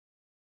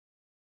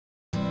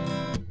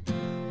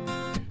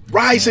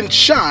Rise and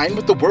shine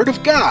with the Word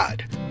of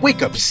God.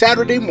 Wake up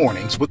Saturday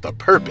mornings with a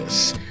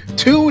purpose.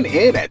 Tune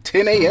in at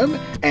 10 a.m.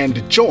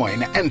 and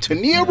join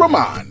Antonia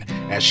Roman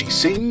as she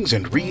sings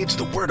and reads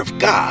the Word of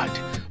God.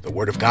 The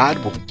Word of God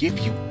will give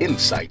you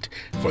insight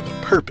for the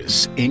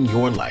purpose in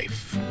your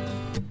life.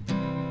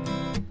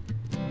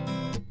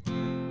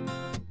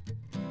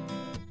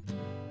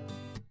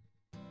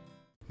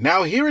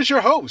 Now here is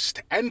your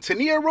host,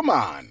 Antonia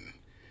Roman.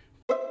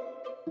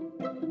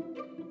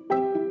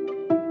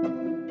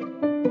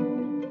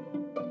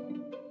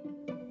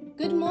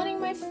 Good morning,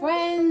 my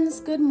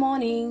friends. Good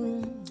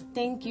morning.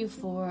 Thank you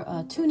for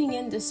tuning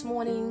in this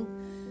morning.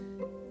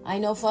 I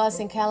know for us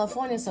in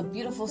California, it's a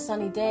beautiful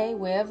sunny day,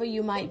 wherever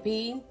you might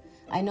be.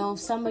 I know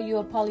some of you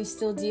are probably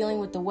still dealing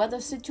with the weather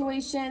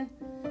situation,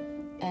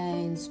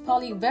 and it's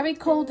probably very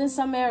cold in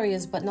some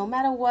areas, but no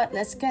matter what,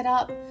 let's get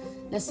up.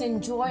 Let's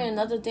enjoy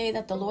another day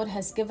that the Lord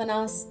has given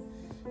us.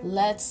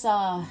 Let's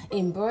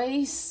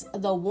embrace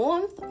the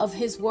warmth of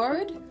His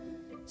Word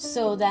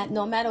so that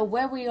no matter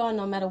where we are,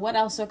 no matter what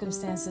our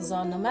circumstances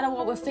are, no matter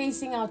what we're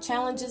facing, our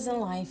challenges in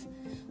life,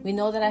 we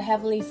know that our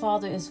Heavenly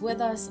Father is with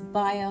us,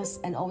 by us,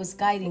 and always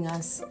guiding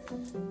us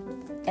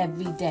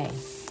every day.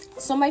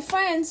 So my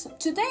friends,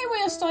 today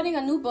we are starting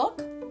a new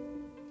book.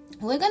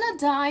 We're going to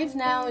dive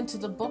now into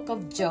the book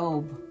of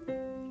Job.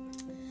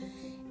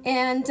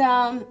 And,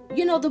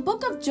 the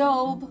book of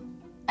Job,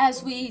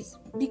 as we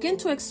begin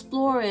to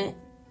explore it,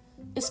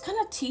 it's going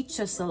to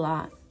teach us a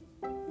lot.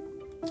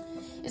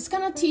 It's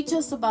going to teach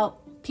us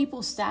about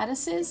people's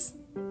statuses,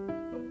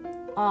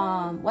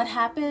 what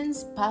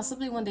happens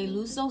possibly when they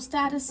lose those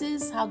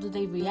statuses, how do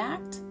they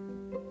react,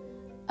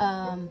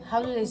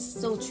 how do they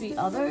still treat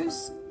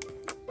others,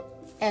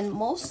 and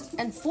most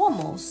and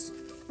foremost,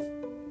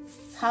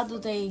 how do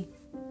they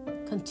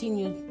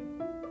continue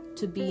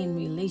to be in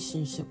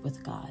relationship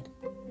with God.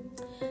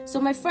 So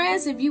my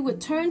friends, if you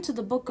would turn to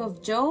the book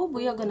of Job,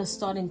 we are going to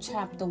start in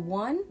chapter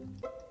 1.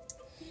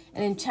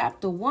 And in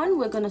chapter 1,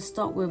 we're going to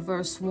start with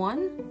verse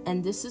 1.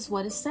 And this is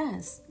what it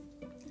says.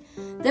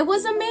 There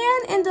was a man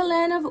in the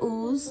land of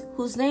Uz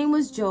whose name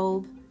was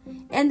Job.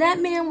 And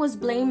that man was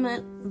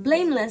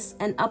blameless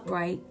and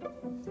upright,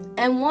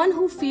 and one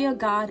who feared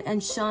God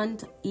and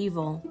shunned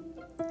evil.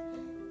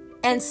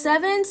 And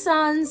 7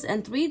 sons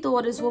and 3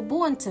 daughters were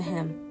born to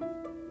him.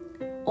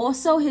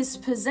 Also his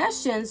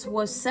possessions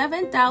were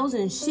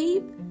 7,000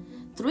 sheep,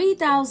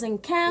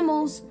 3,000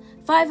 camels,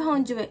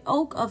 500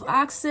 yoke of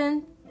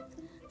oxen,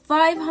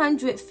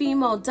 500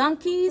 female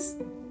donkeys,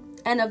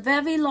 and a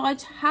very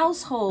large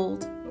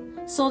household,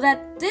 so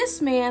that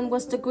this man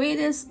was the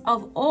greatest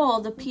of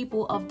all the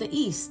people of the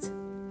East.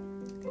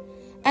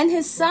 And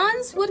his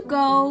sons would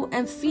go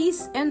and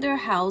feast in their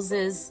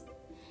houses,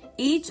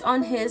 each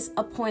on his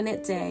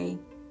appointed day,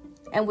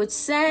 and would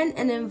send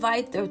and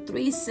invite their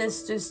 3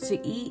 sisters to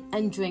eat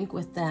and drink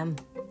with them.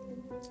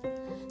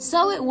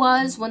 So it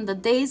was, when the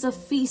days of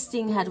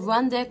feasting had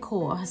run their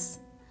course,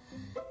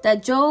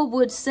 that Job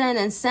would send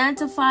and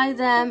sanctify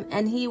them,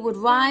 and he would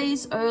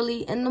rise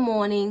early in the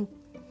morning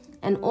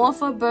and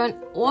offer burnt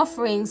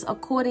offerings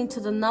according to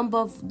the number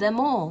of them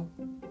all.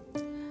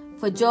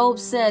 For Job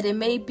said, it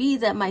may be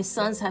that my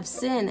sons have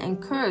sinned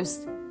and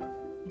cursed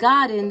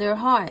God in their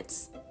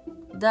hearts.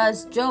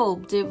 Thus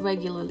Job did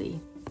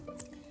regularly.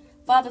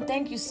 Father,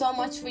 thank you so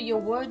much for your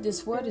word.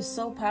 This word is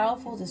so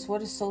powerful. This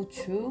word is so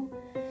true.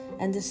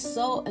 And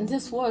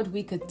this word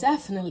we could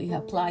definitely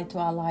apply to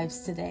our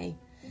lives today.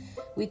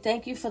 We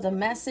thank you for the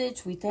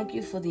message. We thank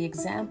you for the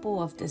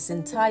example of this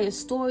entire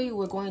story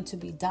we're going to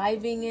be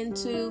diving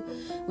into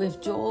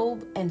with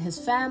Job and his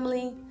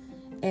family.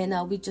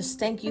 And we just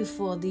thank you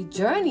for the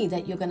journey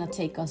that you're going to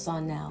take us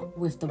on now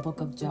with the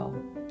book of Job.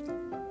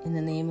 In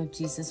the name of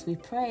Jesus we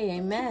pray.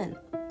 Amen.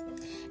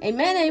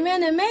 Amen,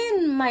 amen,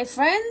 amen, my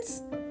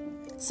friends.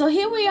 So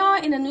here we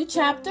are in a new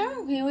chapter.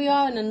 Here we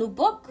are in a new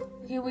book.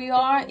 Here we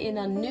are in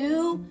a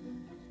new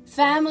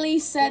family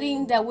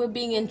setting that we're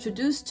being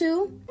introduced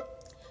to.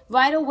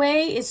 Right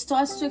away, it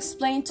starts to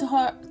explain to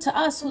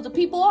us who the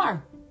people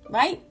are,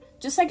 right?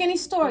 Just like any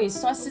story, it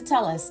starts to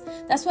tell us.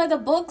 That's why the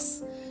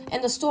books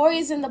and the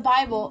stories in the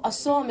Bible are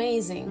so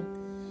amazing,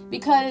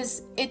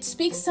 because it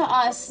speaks to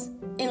us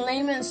in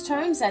layman's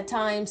terms at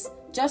times,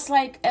 just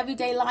like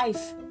everyday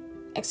life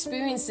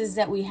experiences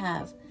that we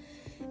have.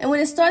 And when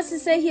it starts to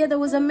say here, there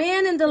was a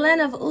man in the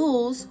land of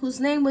Uz whose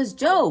name was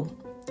Job.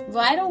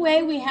 Right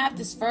away, we have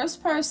this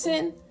first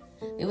person.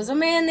 There was a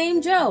man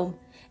named Job.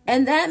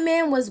 And that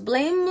man was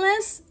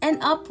blameless and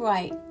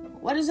upright.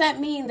 What does that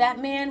mean? That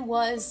man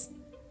was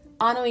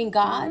honoring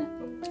God,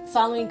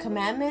 following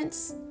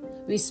commandments,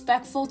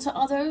 respectful to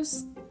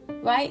others,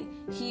 right?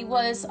 He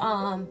was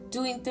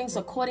doing things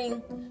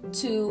according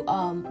to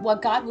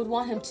what God would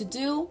want him to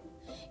do.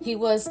 He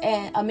was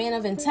a man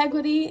of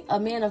integrity, a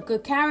man of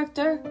good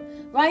character,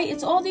 right?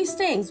 It's all these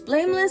things,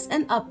 blameless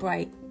and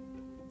upright.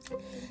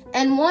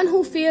 And one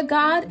who feared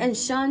God and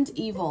shunned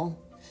evil.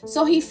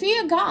 So he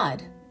feared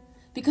God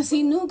because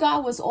he knew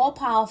God was all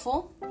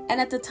powerful.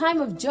 And at the time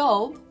of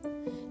Job,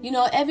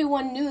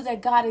 everyone knew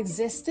that God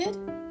existed.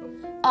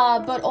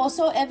 But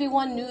also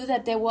everyone knew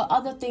that there were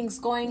other things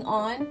going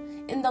on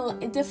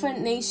in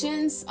different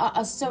nations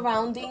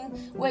surrounding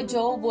where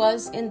Job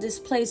was in this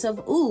place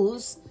of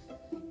Uz.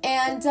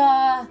 And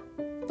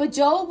but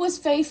Job was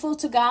faithful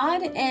to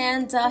God,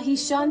 and he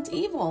shunned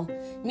evil,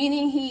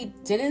 meaning he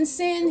didn't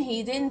sin,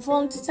 he didn't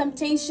fall into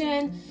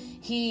temptation,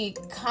 he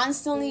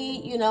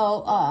constantly,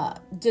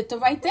 did the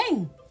right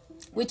thing,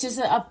 which is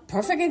a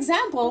perfect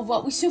example of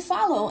what we should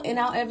follow in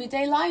our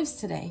everyday lives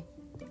today.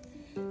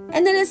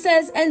 And then it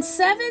says, and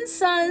 7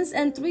 sons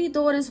and 3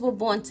 daughters were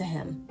born to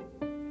him.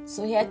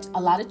 So he had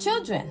a lot of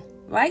children,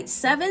 right?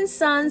 7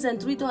 sons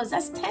and 3 daughters.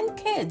 That's 10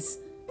 kids,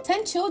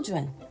 10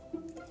 children.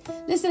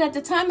 Listen, at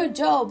the time of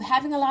Job,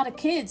 having a lot of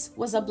kids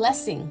was a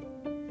blessing.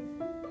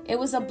 It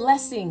was a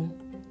blessing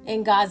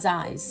in God's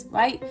eyes,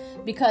 right?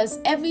 Because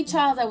every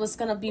child that was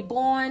going to be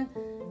born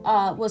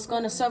was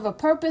going to serve a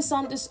purpose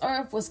on this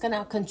earth, was going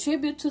to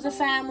contribute to the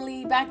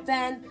family back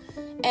then,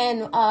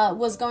 and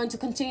was going to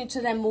continue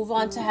to then move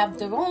on to have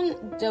their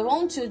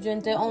own children,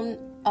 their own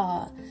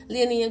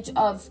lineage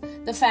of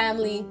the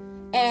family.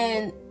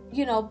 And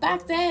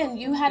back then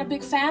you had a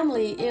big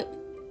family.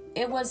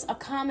 It was a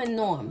common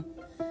norm.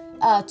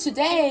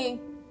 Today,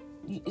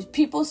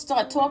 people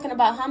start talking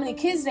about how many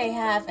kids they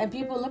have, and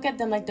people look at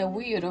them like they're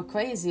weird or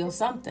crazy or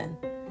something,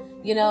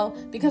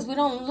 because we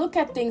don't look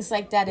at things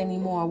like that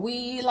anymore.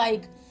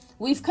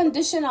 We've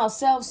conditioned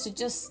ourselves to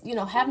just,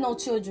 have no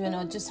children,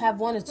 or just have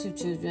 1 or 2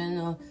 children,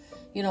 or,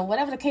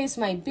 whatever the case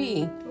might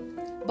be.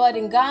 But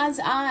in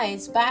God's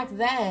eyes, back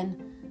then,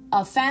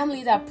 a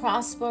family that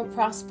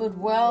prospered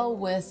well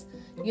with,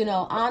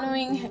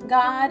 honoring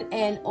God,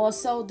 and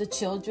also the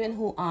children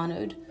who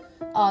honored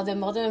their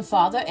mother and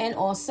father, and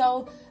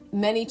also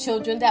many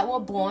children that were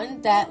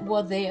born that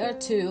were there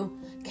to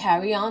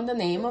carry on the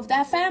name of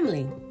that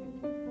family.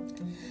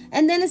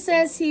 And then it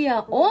says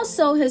here,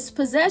 also his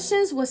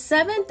possessions were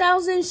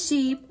 7,000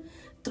 sheep,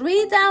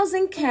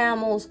 3,000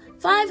 camels,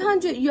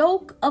 500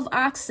 yoke of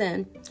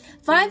oxen,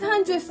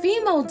 500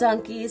 female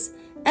donkeys,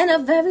 and a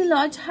very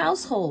large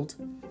household,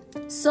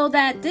 so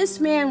that this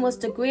man was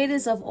the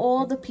greatest of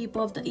all the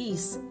people of the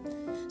east.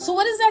 So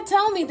what does that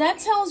tell me? That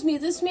tells me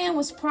this man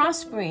was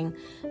prospering.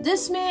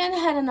 This man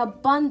had an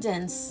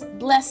abundance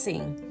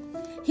blessing.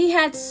 He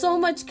had so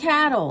much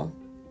cattle.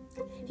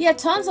 He had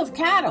tons of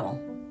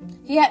cattle.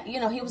 He had, he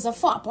was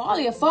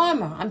probably a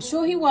farmer. I'm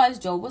sure he was.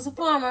 Job was a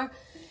farmer.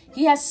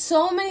 He had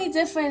so many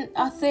different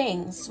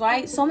things,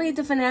 right? So many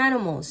different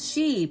animals,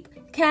 sheep,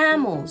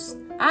 camels,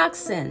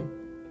 oxen,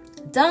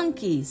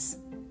 donkeys,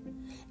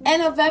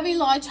 and a very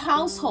large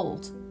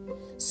household.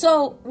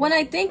 So when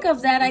I think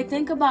of that, I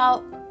think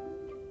about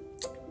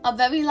a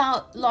very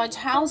large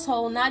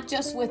household, not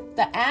just with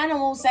the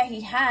animals that he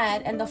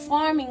had and the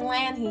farming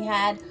land he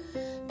had,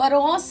 but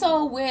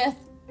also with,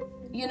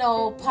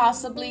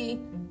 possibly,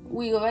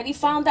 we already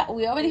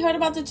heard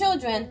about the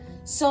children.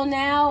 So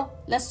now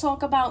let's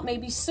talk about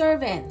maybe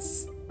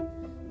servants,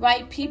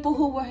 right? People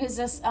who were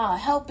his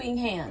helping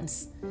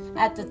hands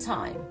at the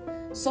time.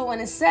 So when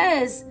it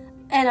says,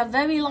 and a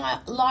very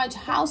large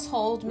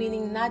household,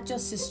 meaning not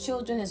just his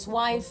children, his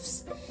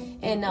wives,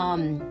 and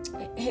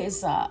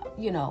his,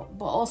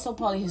 but also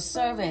probably his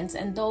servants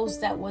and those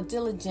that were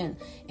diligent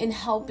in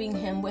helping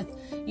him with,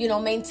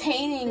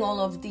 maintaining all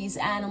of these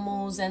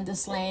animals and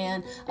this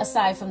land,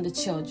 aside from the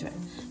children.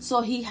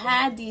 So he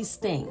had these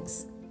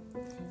things.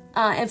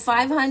 And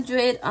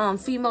 500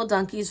 female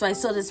donkeys, right?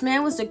 So this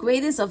man was the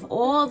greatest of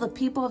all the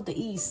people of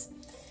the East.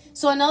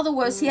 So in other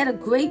words, he had a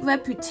great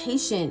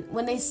reputation.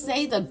 When they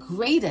say the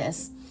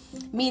greatest,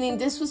 meaning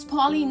this was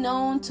probably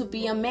known to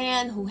be a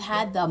man who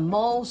had the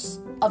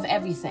most of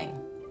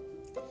everything.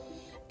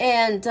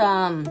 And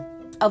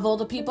of all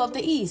the people of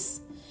the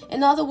East.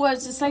 In other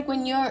words, it's like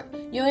when you're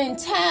in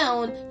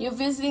town, you're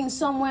visiting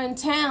somewhere in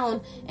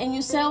town, and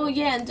you say, oh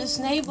yeah, in this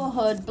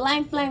neighborhood,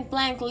 blank, blank,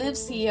 blank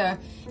lives here,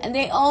 and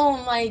they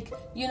own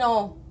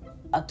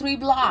 3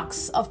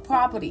 blocks of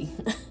property.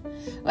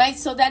 Right?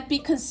 So that'd be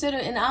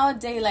considered in our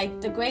day like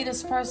the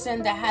greatest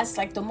person that has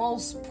the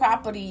most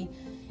property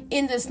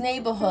in this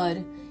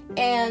neighborhood,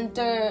 and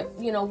they're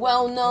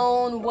well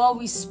known, well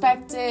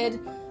respected,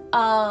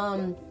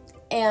 and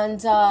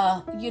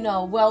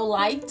well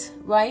liked,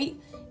 right?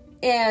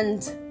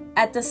 And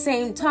at the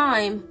same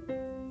time,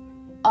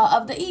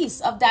 of the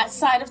East, of that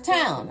side of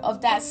town,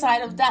 of that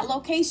side of that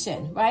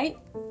location, right?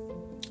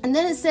 And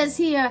then it says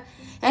here,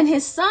 and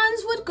his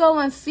sons would go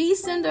and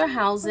feast in their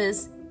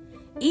houses,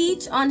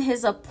 each on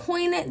his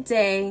appointed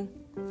day,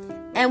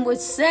 and would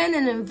send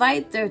and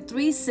invite their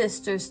 3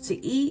 sisters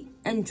to eat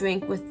and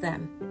drink with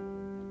them.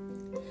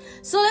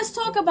 So let's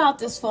talk about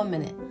this for a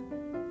minute.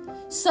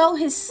 So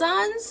his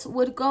sons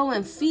would go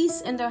and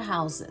feast in their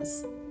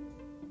houses.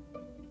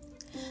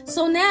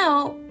 So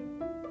now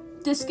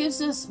this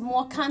gives us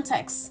more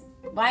context,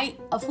 right,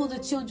 of who the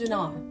children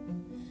are.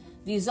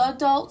 These are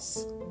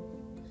adults.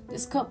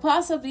 This could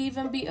possibly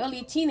even be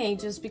early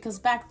teenagers, because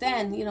back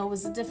then, it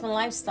was a different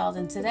lifestyle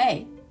than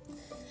today.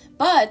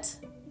 But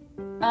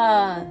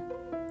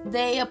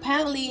they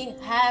apparently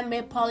had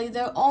probably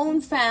their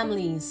own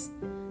families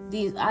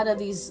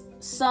these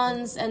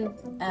sons, and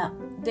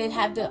they'd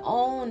have their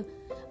own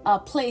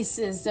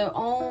places, their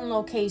own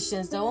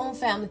locations, their own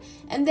family,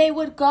 and they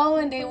would go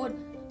and they would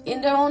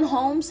in their own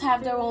homes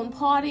have their own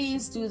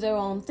parties, do their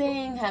own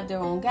thing, have their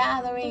own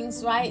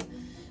gatherings, right?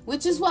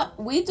 Which is what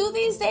we do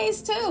these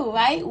days too,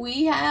 right?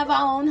 We have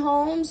our own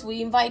homes,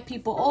 we invite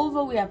people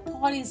over, we have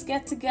parties,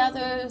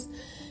 get-togethers,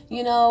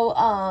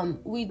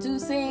 we do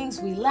things,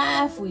 we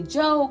laugh, we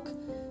joke,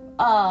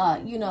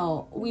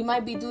 we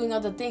might be doing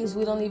other things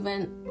we don't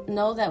even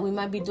know that we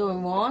might be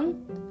doing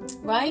wrong,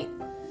 right?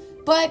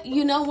 But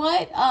you know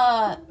what?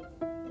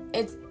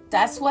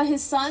 That's what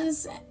his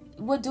sons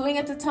were doing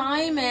at the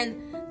time,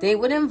 and they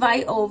would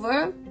invite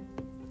over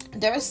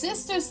their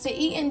sisters to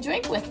eat and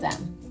drink with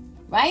them,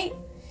 right?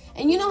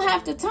 And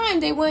half the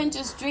time they weren't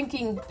just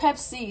drinking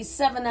Pepsi,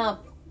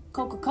 7-Up,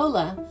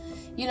 Coca-Cola.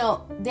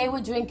 They were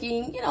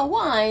drinking,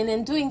 wine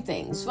and doing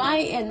things,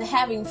 right? And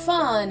having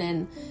fun,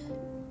 and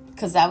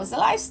because that was the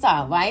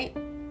lifestyle, right?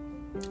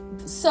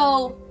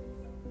 So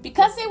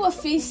because they were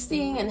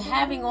feasting and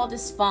having all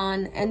this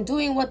fun and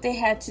doing what they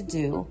had to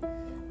do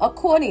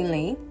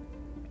accordingly,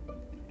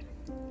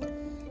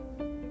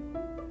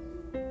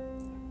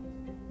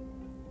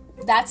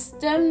 that's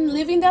them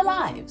living their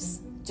lives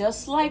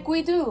just like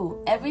we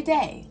do every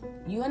day.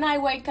 You and I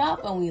wake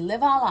up and we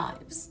live our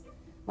lives,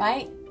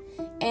 right?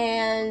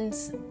 And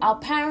our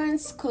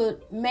parents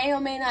may or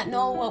may not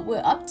know what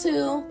we're up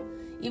to,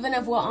 even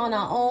if we're on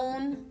our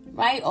own,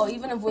 right? Or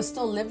even if we're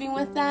still living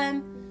with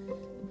them.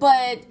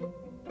 But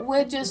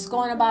we're just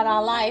going about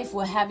our life.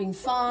 We're having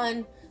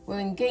fun. We're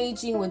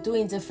engaging. We're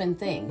doing different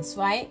things,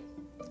 right?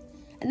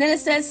 And then it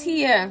says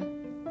here,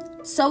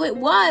 so it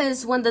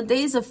was when the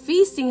days of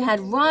feasting had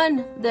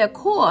run their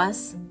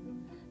course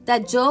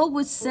that Job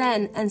would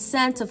send and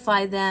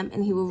sanctify them,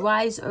 and he would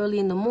rise early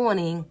in the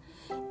morning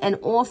and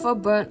offer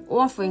burnt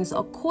offerings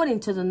according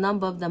to the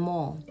number of them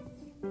all.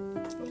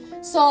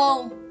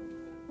 So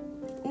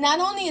not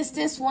only is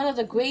this one of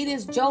the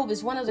greatest, Job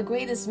is one of the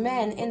greatest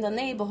men in the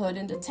neighborhood,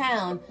 in the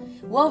town,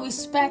 well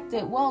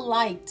respected, well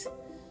liked,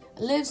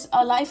 lives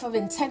a life of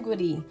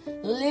integrity,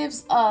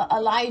 lives a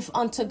life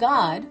unto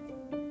God.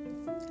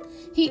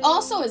 He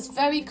also is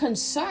very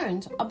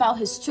concerned about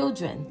his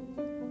children.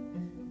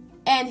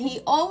 And he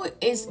always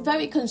is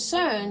very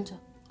concerned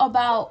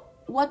about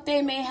what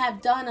they may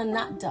have done or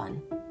not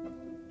done,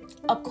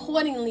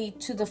 accordingly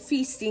to the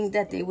feasting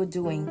that they were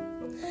doing.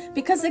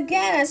 Because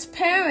again, as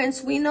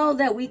parents, we know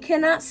that we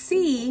cannot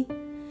see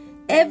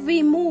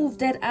every move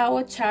that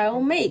our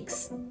child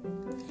makes.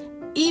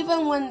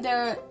 Even when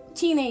they're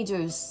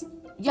teenagers,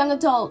 young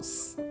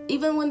adults,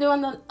 even when they're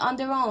on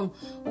their own,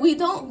 we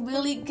don't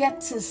really get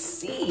to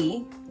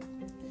see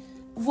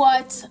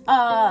what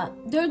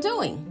they're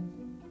doing.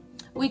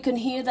 We can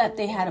hear that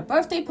they had a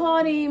birthday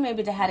party,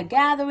 maybe they had a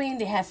gathering,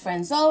 they had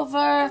friends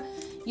over,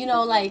 they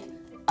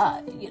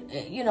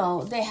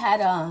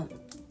had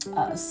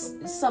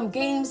some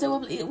games,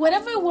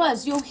 whatever it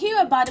was, you'll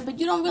hear about it, but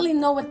you don't really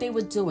know what they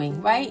were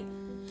doing, right?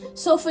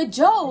 So for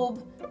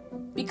Job,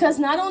 because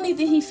not only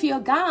did he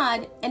fear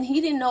God and he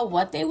didn't know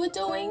what they were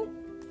doing,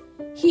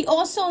 he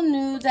also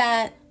knew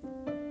that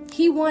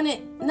he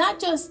wanted not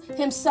just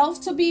himself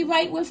to be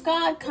right with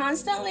God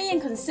constantly and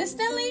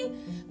consistently,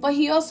 but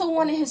he also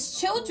wanted his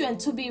children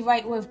to be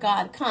right with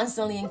God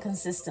constantly and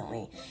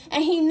consistently.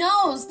 And he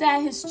knows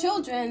that his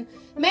children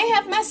may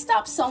have messed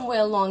up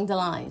somewhere along the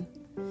line.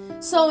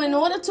 So in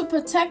order to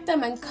protect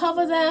them and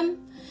cover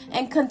them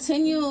and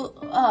continue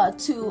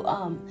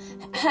to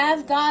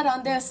have God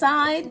on their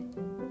side,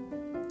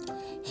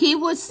 he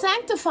would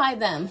sanctify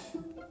them.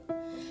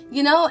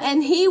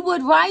 And he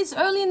would rise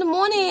early in the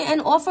morning and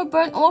offer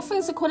burnt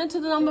offerings according to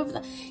the number of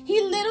them. He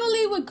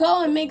literally would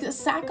go and make a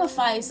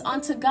sacrifice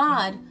unto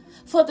God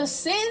for the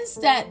sins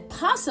that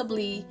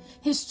possibly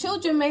his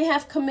children may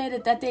have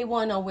committed that they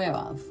weren't aware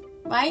of,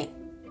 right?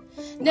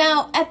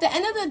 Now, at the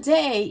end of the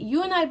day,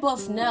 you and I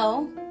both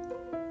know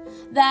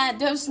that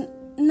there's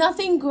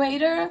nothing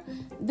greater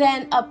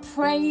than a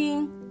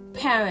praying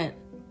parent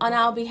on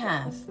our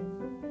behalf.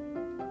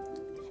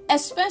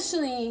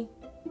 Especially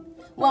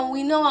when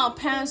we know our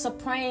parents are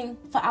praying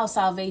for our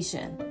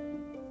salvation.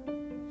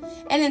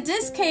 And in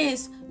this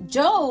case,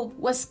 Job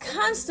was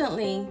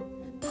constantly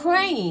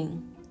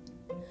praying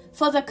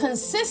for the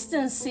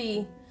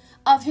consistency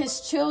of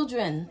his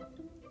children,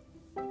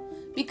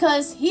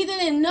 because he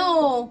didn't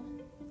know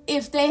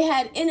if they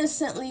had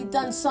innocently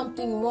done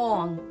something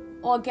wrong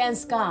or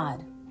against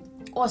God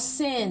or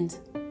sinned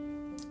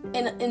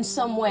in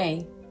some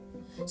way.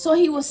 So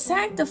he would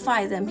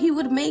sanctify them. He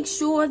would make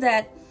sure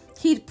that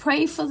he'd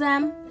pray for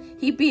them.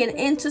 He'd be an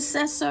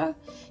intercessor.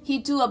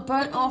 He'd do a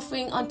burnt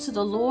offering unto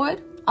the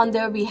Lord on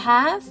their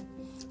behalf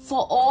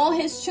for all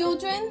his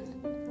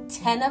children,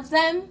 10 of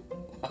them,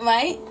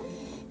 right?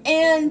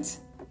 And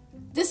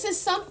this is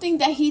something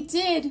that he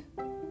did,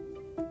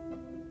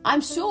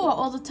 I'm sure,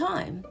 all the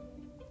time.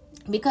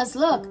 Because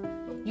look,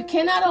 you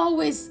cannot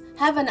always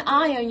have an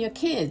eye on your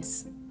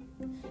kids.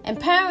 And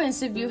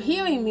parents, if you're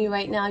hearing me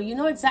right now, you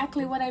know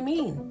exactly what I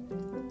mean.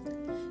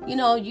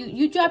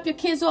 You drop your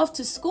kids off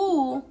to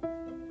school,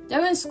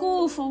 They're in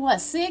school for what,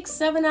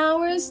 6-7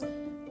 hours?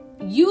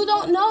 You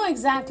don't know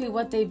exactly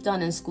what they've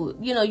done in school.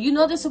 You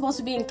know they're supposed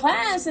to be in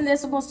class and they're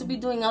supposed to be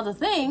doing other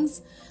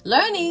things,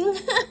 learning.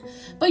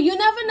 But you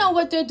never know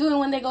what they're doing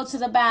when they go to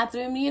the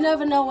bathroom. You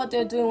never know what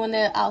they're doing when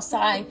they're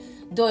outside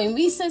during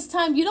recess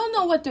time. You don't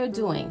know what they're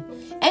doing.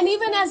 And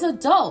even as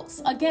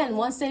adults, again,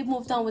 once they've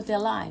moved on with their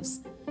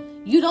lives,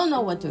 you don't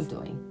know what they're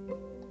doing.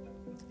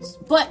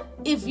 But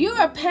if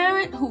you're a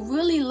parent who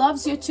really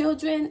loves your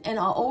children and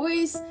are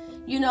always,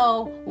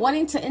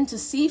 wanting to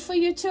intercede for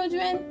your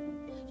children,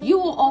 you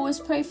will always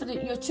pray for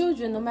your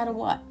children no matter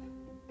what.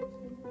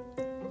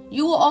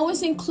 You will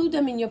always include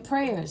them in your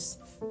prayers.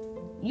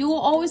 You will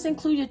always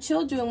include your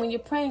children when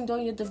you're praying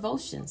during your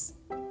devotions.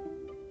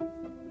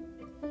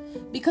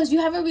 Because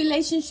you have a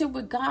relationship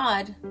with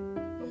God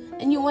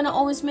and you want to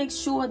always make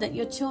sure that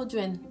your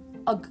children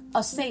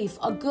are safe,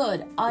 are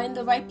good, are in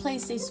the right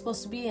place they're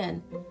supposed to be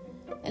in.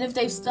 And if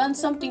they've done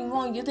something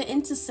wrong, you're the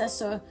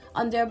intercessor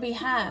on their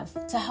behalf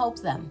to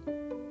help them.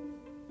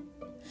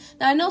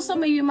 Now, I know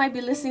some of you might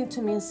be listening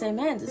to me and say,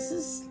 man, this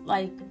is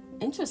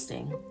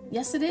interesting.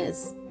 Yes, it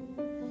is.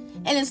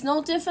 And it's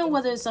no different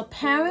whether it's a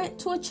parent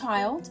to a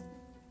child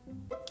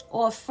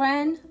or a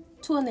friend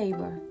to a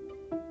neighbor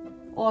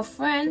or a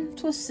friend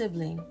to a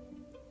sibling,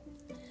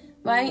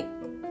 right?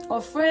 Or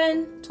a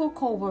friend to a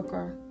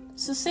coworker.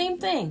 It's the same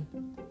thing.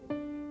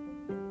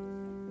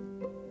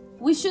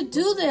 We should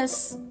do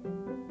this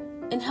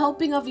in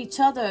helping of each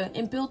other,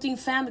 in building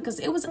family, because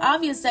it was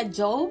obvious that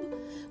Job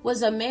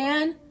was a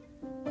man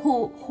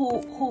who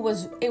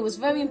was, it was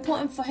very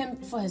important for him,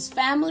 for his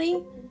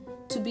family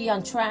to be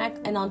on track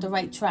and on the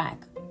right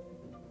track.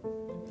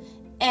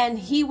 And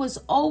he was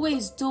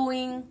always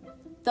doing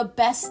the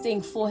best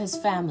thing for his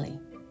family.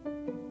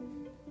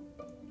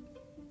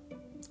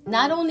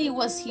 Not only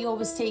was he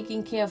always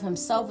taking care of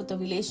himself with the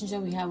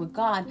relationship he had with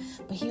God,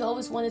 but he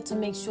always wanted to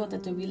make sure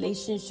that the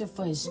relationship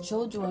for his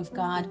children with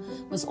God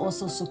was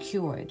also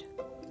secured.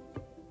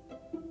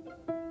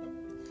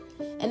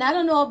 And I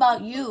don't know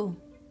about you,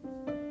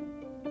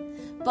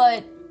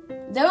 but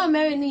there are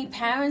many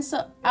parents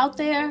out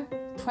there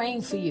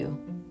praying for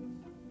you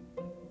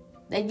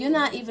that you're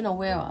not even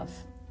aware of.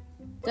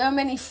 There are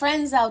many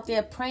friends out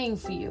there praying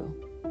for you,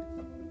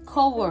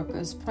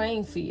 co-workers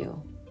praying for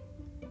you,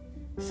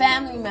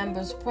 family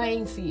members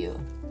praying for you,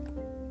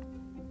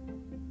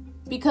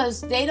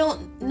 because they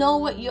don't know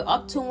what you're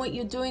up to and what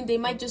you're doing. They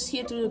might just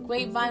hear through the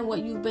grapevine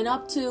what you've been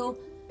up to,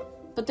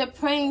 but they're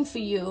praying for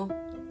you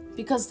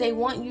because they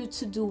want you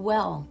to do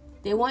well.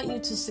 They want you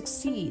to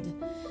succeed.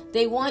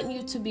 They want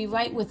you to be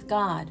right with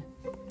God.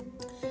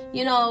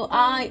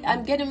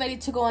 I'm getting ready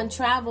to go on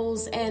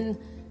travels, and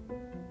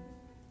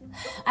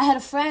I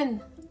had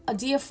a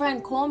dear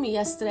friend call me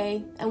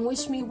yesterday and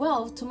wish me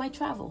well to my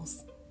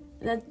travels.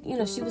 That,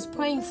 she was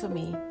praying for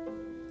me.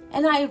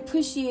 And I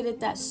appreciated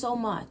that so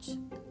much.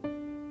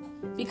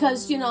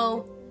 Because,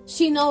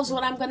 she knows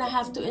what I'm going to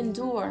have to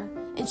endure.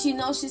 And she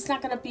knows she's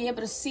not going to be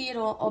able to see it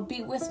or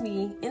be with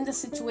me in the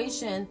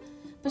situation.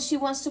 But she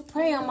wants to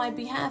pray on my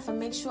behalf and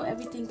make sure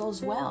everything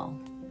goes well.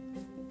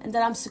 And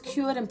that I'm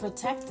secured and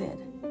protected.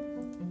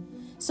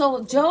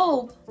 So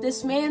Job,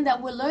 this man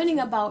that we're learning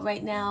about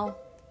right now,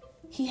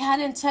 he had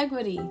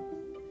integrity.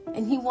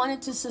 And he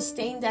wanted to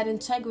sustain that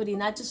integrity,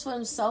 not just for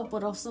himself,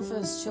 but also for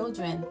his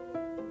children.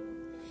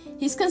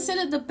 He's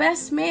considered the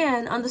best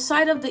man on the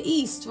side of the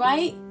East,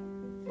 right?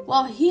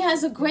 Well, he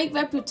has a great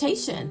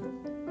reputation.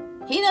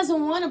 He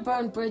doesn't want to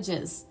burn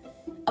bridges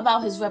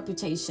about his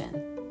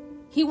reputation.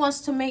 He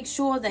wants to make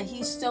sure that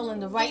he's still in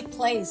the right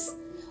place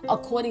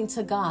according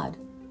to God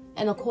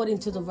and according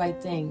to the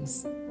right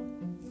things.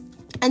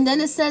 And then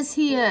it says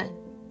here,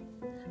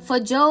 for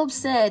Job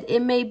said,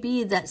 it may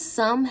be that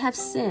some have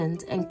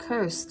sinned and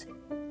cursed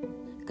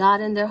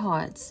God in their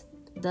hearts.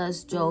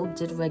 Thus Job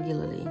did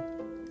regularly.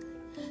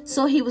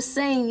 So he was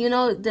saying,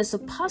 there's a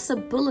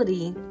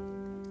possibility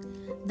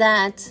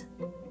that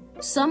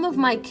some of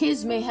my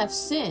kids may have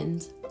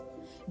sinned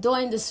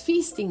during this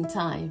feasting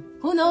time.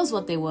 Who knows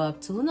what they were up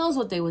to? Who knows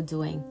what they were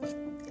doing?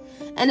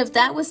 And if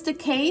that was the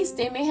case,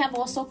 they may have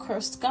also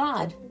cursed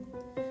God.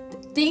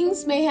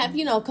 Things may have,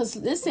 because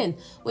listen,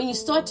 when you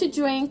start to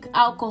drink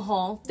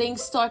alcohol,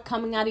 things start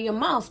coming out of your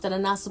mouth that are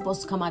not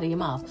supposed to come out of your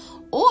mouth.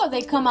 Or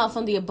they come out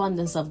from the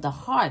abundance of the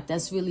heart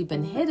that's really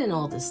been hidden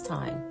all this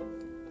time,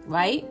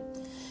 right?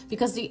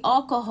 Because the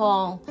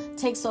alcohol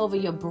takes over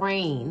your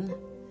brain,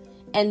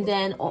 and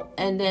then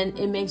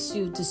it makes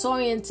you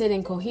disoriented,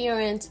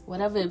 incoherent,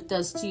 whatever it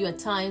does to you at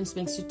times,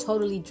 makes you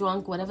totally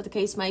drunk, whatever the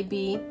case might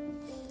be.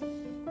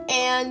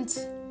 And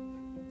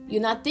you're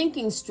not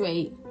thinking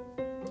straight.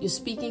 You're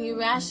speaking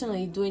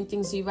irrationally, doing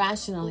things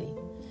irrationally.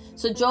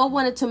 So Job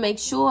wanted to make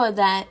sure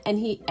that, and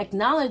he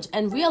acknowledged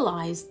and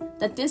realized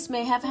that this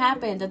may have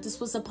happened, that this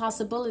was a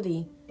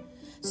possibility.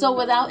 So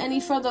without any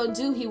further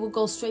ado, he would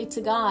go straight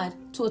to God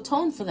to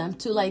atone for them,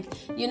 to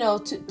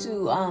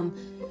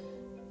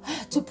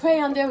pray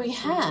on their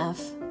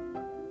behalf,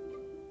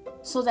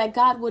 so that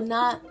God would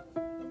not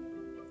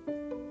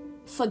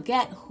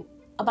forget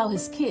about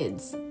his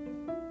kids.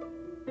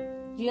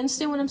 Do you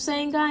understand what I'm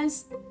saying,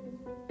 guys?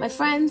 My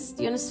friends,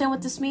 do you understand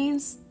what this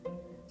means?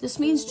 This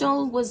means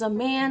Job was a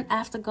man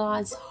after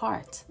God's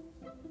heart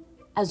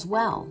as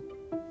well.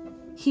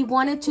 He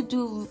wanted to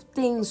do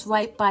things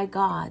right by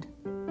God.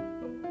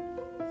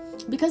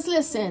 Because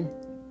listen,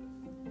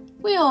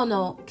 we all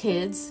know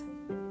kids.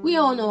 We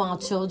all know our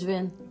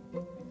children.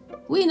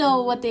 We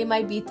know what they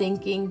might be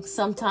thinking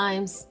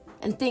sometimes,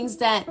 and things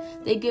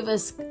that they give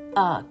us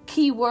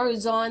key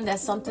words on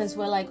that sometimes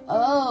we're like,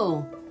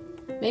 oh,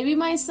 maybe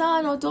my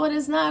son or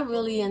daughter's not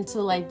really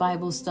into like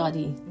Bible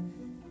study.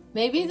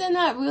 Maybe they're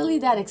not really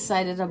that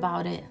excited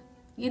about it.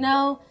 You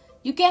know,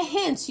 you get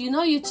hints. You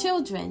know your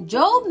children.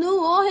 Job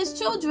knew all his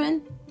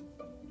children.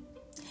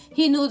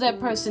 He knew their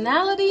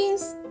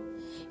personalities.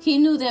 He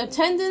knew their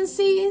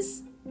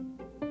tendencies.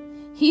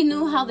 He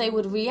knew how they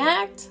would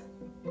react,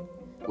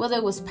 whether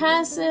it was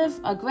passive,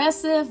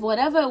 aggressive,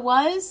 whatever it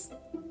was.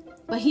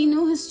 But he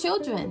knew his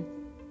children.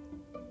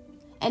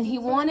 And he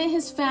wanted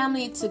his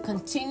family to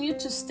continue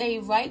to stay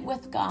right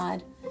with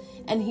God.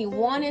 And he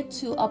wanted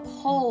to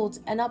uphold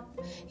and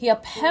he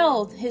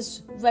upheld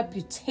his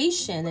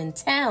reputation in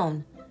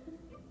town.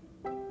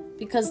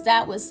 Because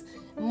that was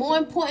more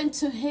important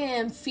to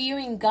him,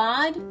 fearing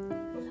God.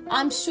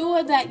 I'm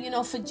sure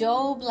that, for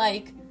Job,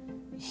 like,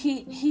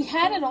 he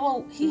had it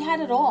all. He had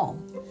it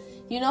all.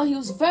 He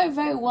was very,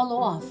 very well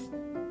off.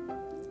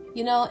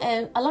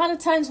 And a lot of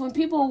times when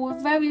people were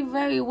very,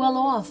 very well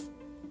off,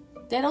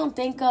 they don't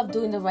think of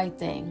doing the right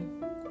thing.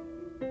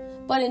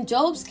 But in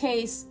Job's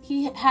case,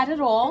 he had it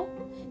all.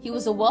 He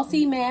was a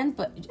wealthy man,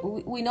 but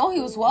we know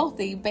he was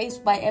wealthy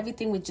based by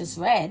everything we just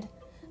read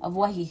of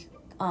what he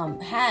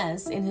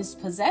has in his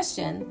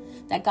possession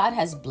that God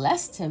has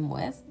blessed him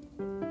with.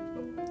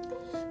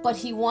 But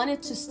he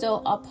wanted to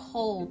still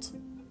uphold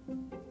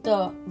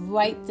the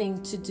right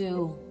thing to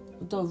do,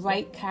 the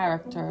right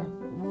character,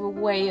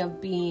 way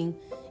of being,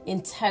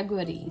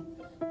 integrity,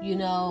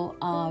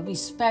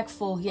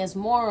 respectful. He has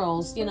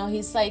morals.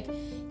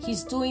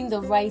 He's doing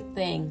the right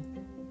thing.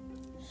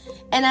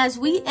 And as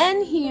we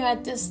end here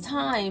at this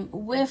time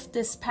with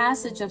this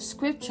passage of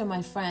scripture,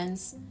 my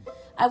friends,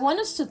 I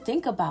want us to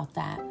think about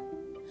that.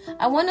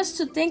 I want us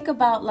to think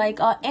about,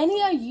 are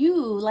any of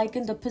you,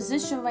 in the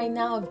position right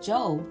now of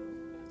Job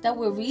that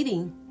we're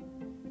reading?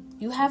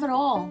 You have it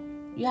all.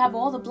 You have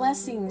all the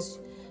blessings.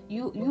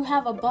 You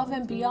have above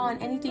and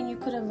beyond anything you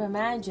could have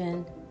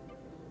imagined.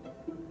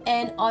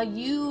 And are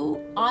you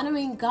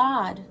honoring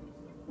God?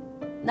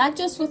 Not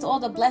just with all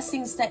the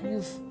blessings that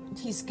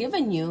He's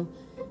given you,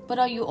 but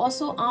are you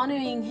also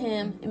honoring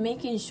Him and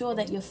making sure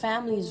that your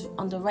family is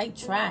on the right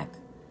track?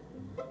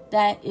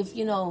 That if,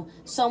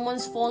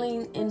 someone's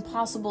falling in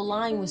possible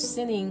line with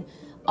sinning,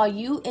 are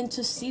you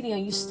interceding? Are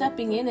you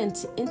stepping in and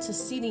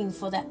interceding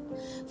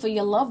for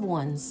your loved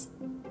ones?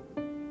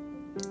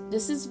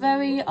 This is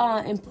very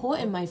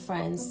important, my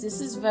friends.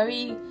 This is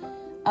very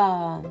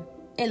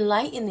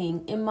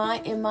enlightening, in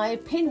my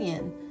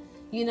opinion.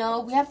 We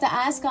have to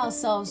ask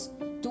ourselves,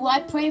 do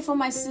I pray for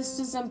my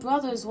sisters and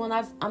brothers when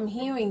I'm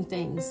hearing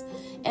things?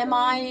 Am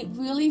I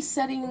really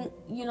setting,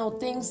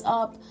 things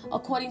up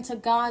according to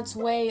God's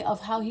way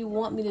of how He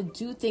wants me to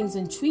do things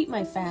and treat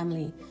my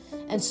family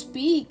and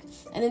speak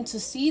and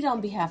intercede on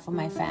behalf of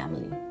my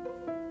family,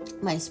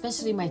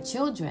 especially my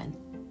children?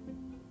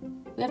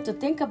 We have to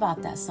think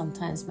about that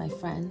sometimes, my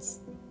friends.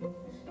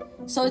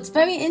 So it's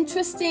very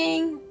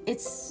interesting.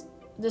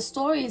 The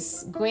story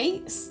is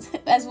great.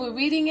 As we're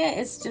reading it,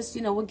 it's just,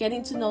 we're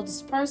getting to know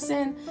this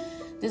person,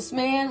 this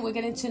man. We're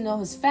getting to know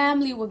his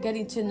family. We're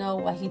getting to know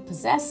what he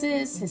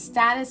possesses, his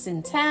status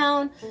in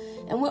town.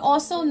 And we're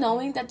also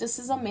knowing that this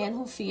is a man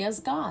who fears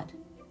God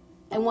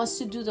and wants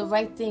to do the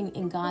right thing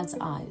in God's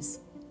eyes.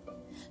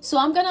 So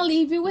I'm going to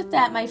leave you with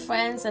that, my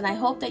friends. And I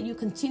hope that you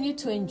continue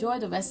to enjoy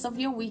the rest of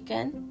your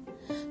weekend.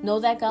 Know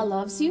that God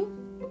loves you.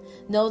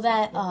 Know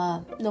that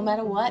no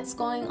matter what's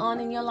going on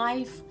in your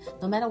life,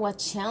 no matter what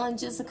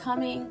challenges are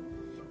coming,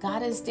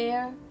 God is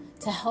there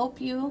to help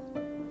you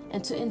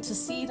and to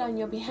intercede on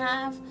your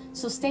behalf.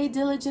 So stay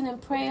diligent in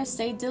prayer,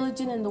 stay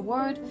diligent in the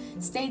Word,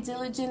 stay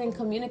diligent in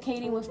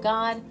communicating with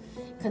God.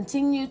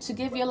 Continue to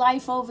give your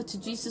life over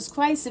to Jesus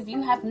Christ. If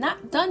you have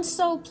not done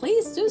so,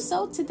 please do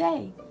so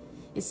today.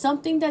 It's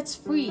something that's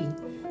free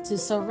to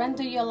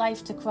surrender your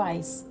life to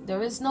Christ.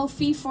 There is no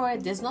fee for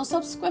it. There's no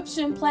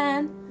subscription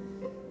plan.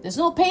 There's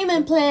no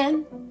payment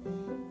plan.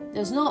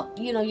 There's no,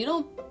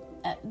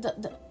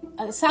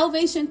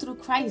 salvation through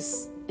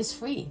Christ is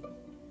free.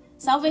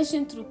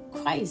 Salvation through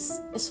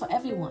Christ is for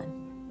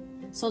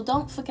everyone. So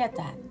don't forget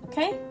that,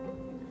 okay?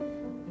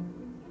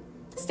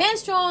 Stand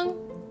strong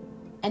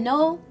and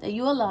know that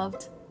you are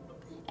loved.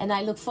 And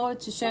I look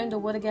forward to sharing the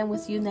word again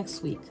with you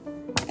next week.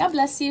 God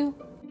bless you.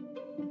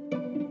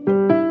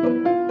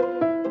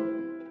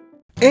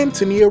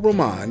 Antonia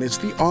Roman is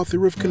the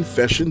author of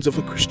Confessions of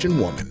a Christian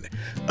Woman,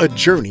 A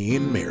Journey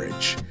in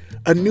Marriage,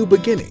 A New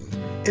Beginning.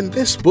 In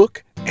this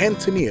book,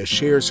 Antonia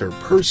shares her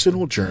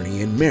personal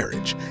journey in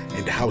marriage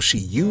and how she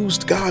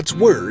used God's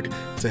Word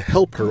to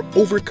help her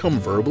overcome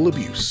verbal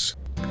abuse.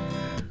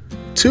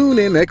 Tune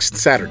in next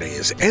Saturday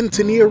as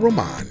Antonia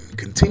Roman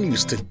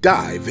continues to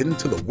dive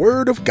into the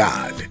Word of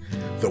God.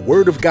 The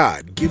Word of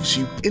God gives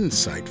you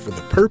insight for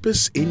the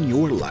purpose in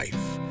your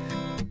life.